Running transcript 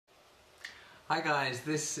Hi guys,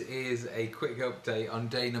 this is a quick update on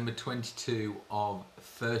day number 22 of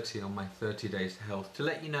 30 on my 30 days to health. To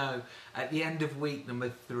let you know, at the end of week number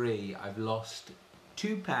 3, I've lost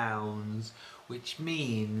 2 pounds, which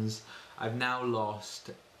means I've now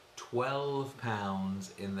lost 12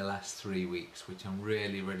 pounds in the last 3 weeks, which I'm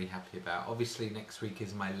really happy about. Obviously next week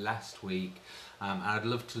is my last week, and I'd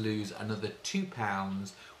love to lose another 2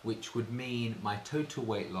 pounds, which would mean my total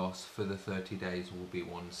weight loss for the 30 days will be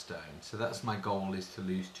 1 stone. So that's my goal, is to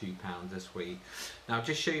lose 2 pounds this week. Now I'll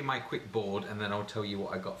just show you my quick board and then I'll tell you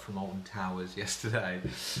what I got from Alton Towers yesterday.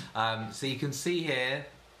 So you can see here,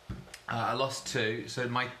 I lost 2, so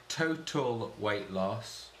my total weight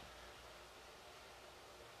loss,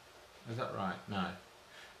 is that right? No.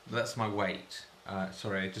 That's my weight.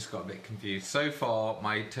 Sorry, I just got a bit confused. So far,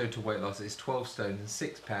 my total weight loss is 12 stone and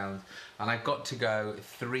 6 pounds, and I've got to go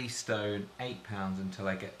 3 stone, 8 pounds until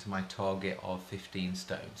I get to my target of 15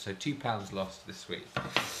 stone. So 2 pounds lost this week.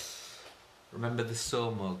 Remember the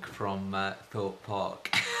saw mug from Thorpe Park?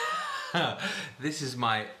 This is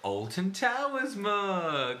my Alton Towers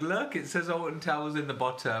mug. Look, it says Alton Towers in the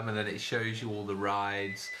bottom and then it shows you all the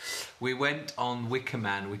rides. We went on Wicker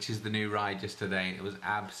Man, which is the new ride, yesterday, and it was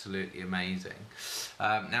absolutely amazing.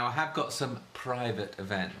 Now I have got some private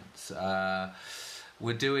events.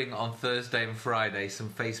 We're doing on Thursday and Friday some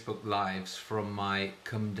Facebook Lives from my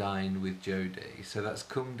Come Dine with Jody. So that's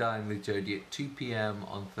Come Dine with Jody at 2 PM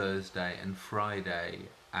on Thursday and Friday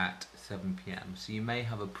at 7 PM. So you may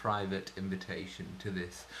have a private invitation to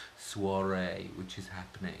this soiree which is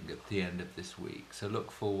happening at the end of this week. So look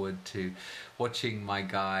forward to watching my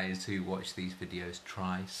guys who watch these videos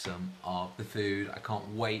try some of the food. I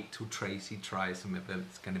can't wait till Tracy tries some of them.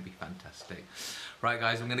 It's going to be fantastic. Right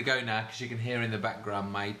guys, I'm going to go now because you can hear in the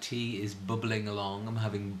background my tea is bubbling along. I'm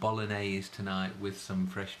having bolognese tonight with some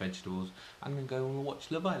fresh vegetables. I'm going to go and watch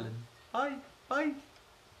Love Island. Bye. Bye.